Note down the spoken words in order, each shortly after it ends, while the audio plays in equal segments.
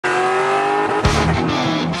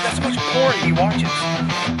he watches.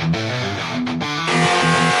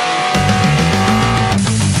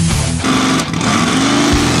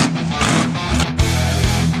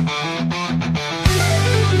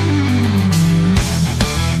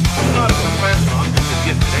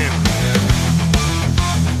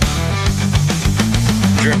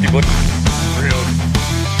 Drifty book. Real.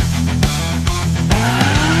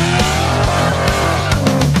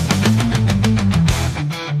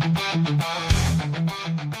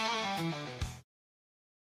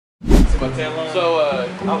 So,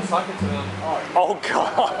 I was talking to them. Oh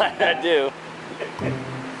God, I do.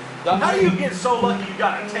 How do you get so lucky you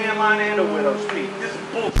got a tan line and a widow's peak? This is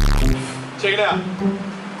bullshit. Check it out.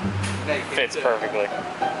 Fits perfectly.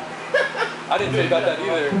 I didn't think about that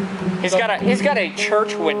either. He's got a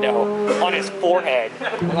church window on his forehead.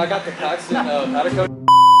 When I got the Claxton powder coat,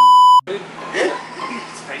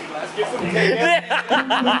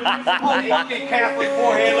 fucking Catholic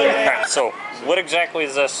forehead, look at that. So, what exactly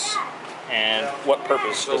is this, and what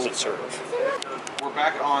purpose does it serve? we're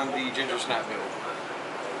back on the ginger snap build.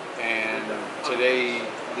 And today,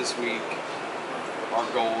 this week, our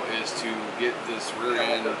goal is to get this rear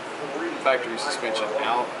end factory suspension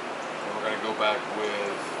out. And we're going to go back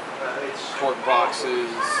with torque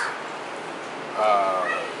boxes,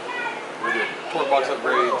 we're doing torque box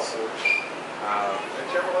upgrades,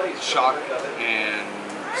 shock, and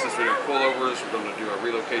since we're doing coilovers, we're going to do a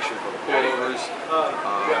relocation for the coilovers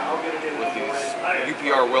with these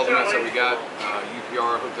UPR welding nuts that we got.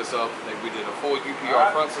 UPR hooked us up. We did a full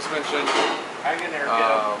UPR front suspension,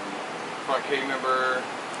 front K member,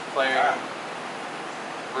 flaring,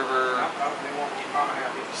 river,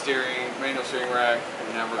 steering, manual steering rack,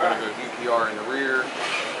 and now we're going to go UPR in the rear.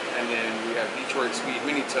 And then we have Detroit Speed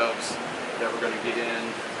mini tubs that we're going to get in,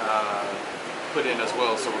 put in as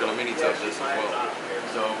well. So we're going to mini tub this as well.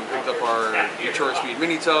 So we picked up our Detroit Speed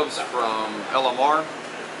mini tubs from LMR.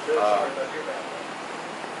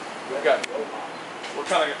 We're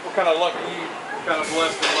kind of lucky, we're kind of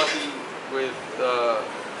blessed and lucky with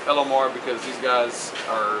LMR because these guys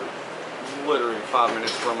are literally 5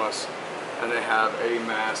 minutes from us, and they have a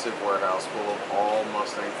massive warehouse full of all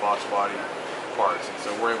Mustang foxbody parts. And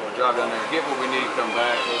so we're able to drive down there, get what we need, come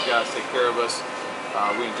back. Those guys take care of us.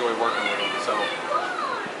 We enjoy working with them.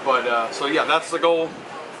 So yeah, that's the goal.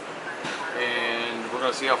 And we're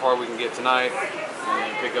gonna see how far we can get tonight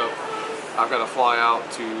and pick up. I've got to fly out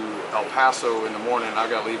to El Paso in the morning. I've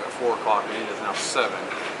got to leave at 4 o'clock and it is now 7.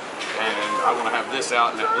 And I want to have this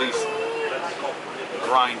out and at least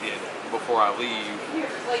grinded before I leave.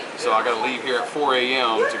 So I got to leave here at 4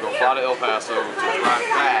 a.m. to go fly to El Paso, to drive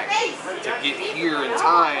back, to get here in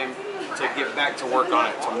time to get back to work on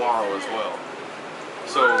it tomorrow as well.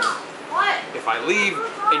 So if I leave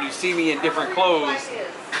and you see me in different clothes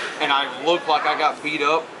and I look like I got beat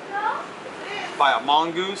up by a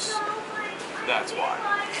mongoose, that's why.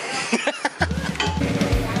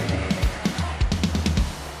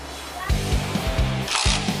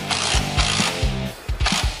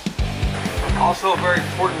 Also, a very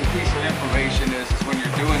important piece of information is when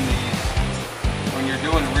you're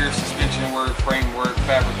doing rear suspension work, framework,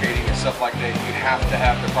 fabricating and stuff like that, you have to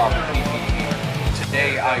have the proper PPE.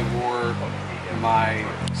 Today I wore my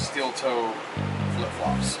steel toe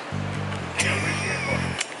flip-flops.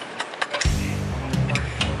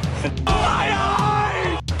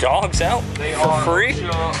 Dogs out They for are free? approved.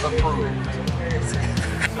 So,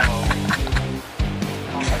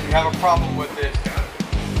 if you have a problem with it,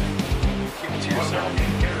 keep it to yourself.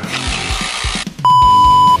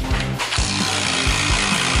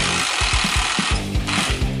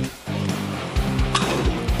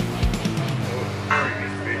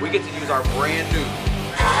 We get to use our brand new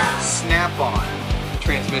snap-on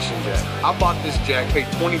transmission jack. I bought this jack, paid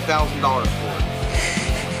 $20,000 for it.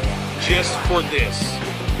 Just for this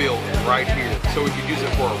build right here, so we could use it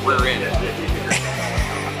for a rear end.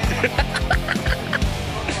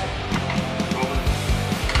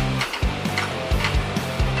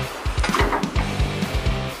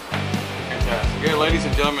 Fantastic. Okay, ladies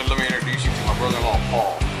and gentlemen, let me introduce you to my brother-in-law,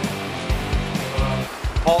 Paul.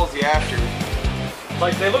 Paul's the after.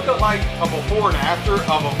 Like, they look like a before and after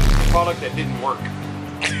of a product that didn't work.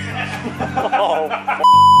 Oh,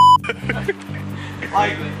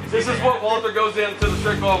 Like, this is what Walter goes into the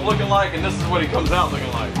strip club looking like, and this is what he comes out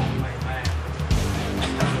looking like.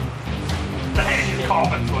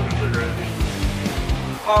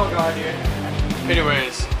 Oh god, dude.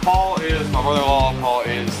 Anyways, Paul is my brother-in-law. Paul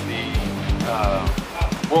is the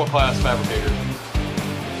world-class fabricator.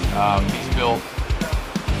 He's built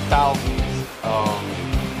thousands of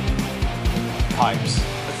pipes.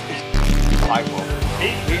 Pipe welder.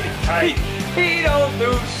 He don't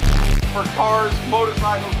do for cars,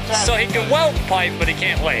 motorcycles, So he can weld the pipe, but he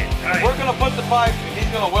can't lay it. We're gonna put the pipe, and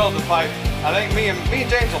he's gonna weld the pipe. I think me and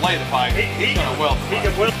James will lay the pipe. He's gonna weld the pipe. He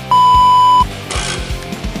can weld.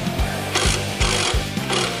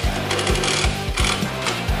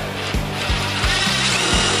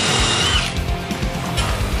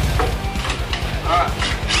 Alright,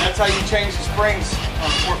 that's how you change the springs on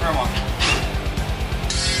the Ford Fairmont.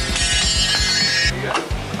 Yeah.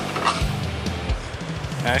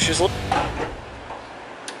 Ashes.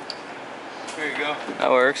 There you go.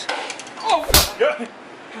 That works. Oh!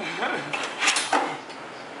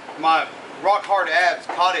 My rock hard abs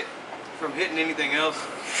caught it from hitting anything else.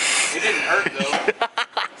 It didn't hurt though.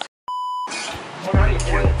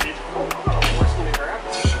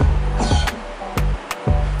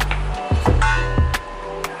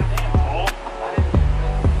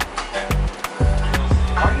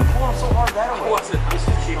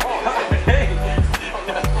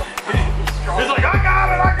 He's like, I got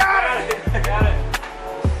it, I got it.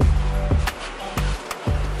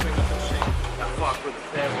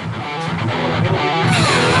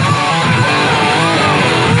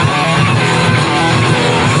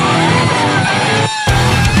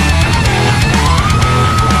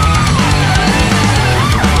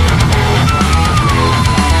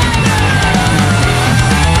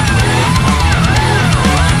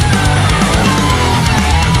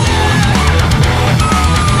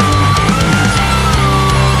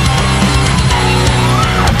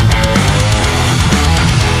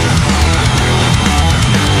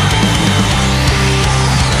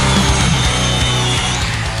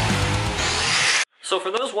 So for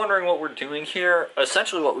those wondering what we're doing here,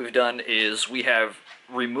 essentially what we've done is we have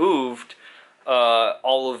removed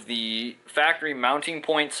all of the factory mounting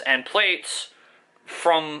points and plates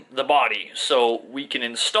from the body, so we can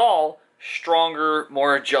install stronger,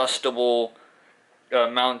 more adjustable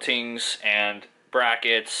mountings and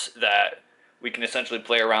brackets that we can essentially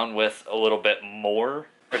play around with a little bit more.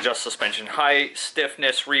 Adjust suspension height,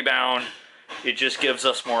 stiffness, rebound. It just gives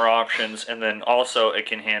us more options, and then also it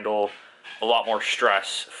can handle a lot more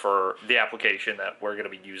stress for the application that we're going to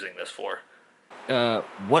be using this for.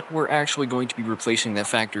 What we're actually going to be replacing that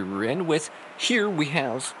factory rear end with, here we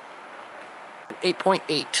have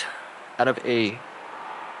 8.8 out of a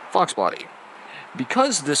foxbody.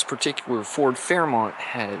 Because this particular Ford Fairmont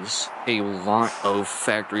has a lot of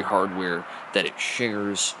factory hardware that it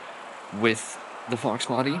shares with the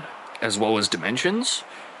foxbody, as well as dimensions,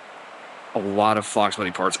 a lot of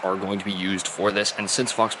foxbody parts are going to be used for this, and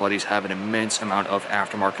since foxbodies have an immense amount of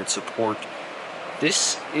aftermarket support,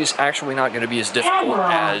 this is actually not going to be as difficult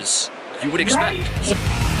as you would expect.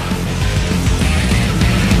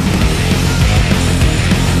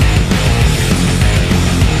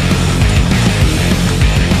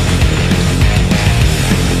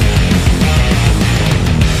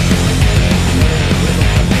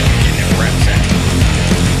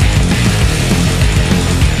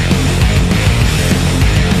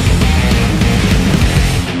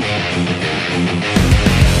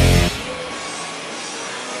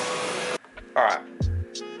 Alright,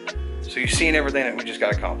 so you've seen everything that we just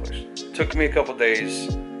got accomplished. Took me a couple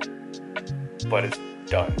days, but it's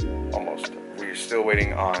done, almost. We're still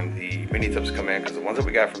waiting on the mini tubs to come in, because the ones that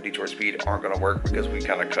we got from Detroit Speed aren't going to work because we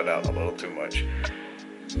kind of cut out a little too much.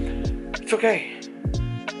 It's okay.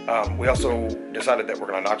 We also decided that we're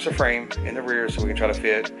going to notch the frame in the rear so we can try to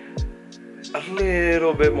fit a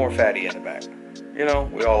little bit more fatty in the back. You know,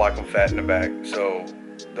 we all like them fat in the back, so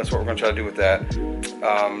that's what we're going to try to do with that.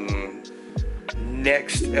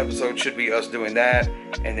 Next episode should be us doing that,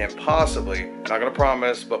 and then possibly, not going to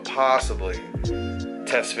promise, but possibly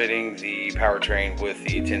test fitting the powertrain with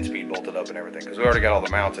the 10-speed bolted up and everything, because we already got all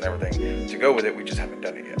the mounts and everything to go with it. We just haven't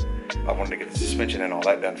done it yet. I wanted to get the suspension and all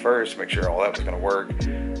that done first, make sure all that was going to work.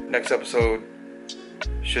 Next episode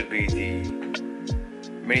should be the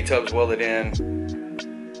mini tubs welded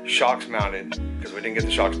in, shocks mounted, because we didn't get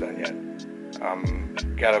the shocks done yet.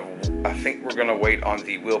 I think we're gonna wait on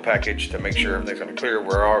the wheel package to make sure everything's gonna clear.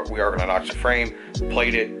 We are gonna notch the frame,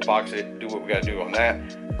 plate it, box it, do what we gotta do on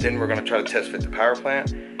that. Then we're gonna try to test fit the power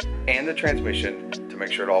plant and the transmission to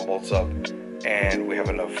make sure it all bolts up, and we have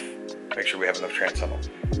enough. Make sure we have enough trans tunnel,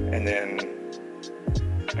 and then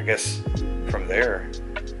I guess from there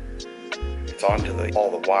it's on to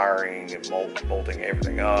all the wiring and bolting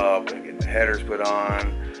everything up and getting the headers put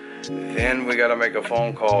on. Then we gotta make a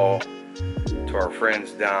phone call to our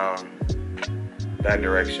friends down that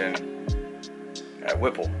direction at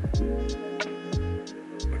Whipple,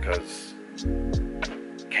 because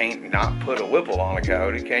can't not put a Whipple on a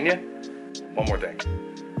Coyote, can you? One more thing,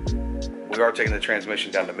 we are taking the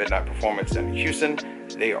transmission down to Midnight Performance down in Houston.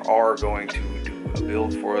 They are going to do a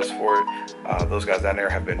build for us for it. Those guys down there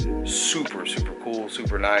have been super cool,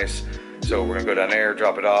 super nice. So we're gonna go down there,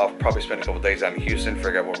 drop it off, probably spend a couple days down in Houston,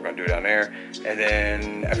 figure out what we're gonna do down there. And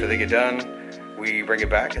then after they get done, we bring it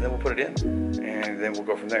back and then we'll put it in. And then we'll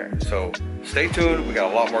go from there. So stay tuned, we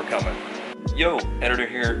got a lot more coming. Yo, editor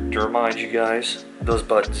here to remind you guys, those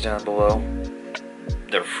buttons down below,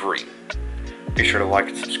 they're free. Be sure to like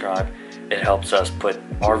and subscribe. It helps us put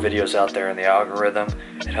our videos out there in the algorithm.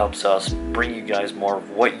 It helps us bring you guys more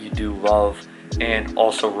of what you do love. And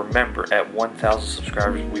also remember, at 1,000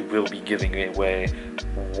 subscribers, we will be giving away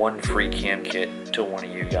one free cam kit to one of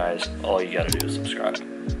you guys. All you gotta do is subscribe.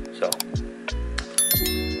 So,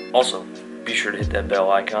 also, be sure to hit that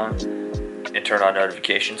bell icon and turn on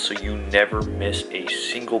notifications so you never miss a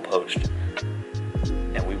single post.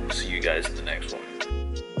 And we will see you guys in the next one.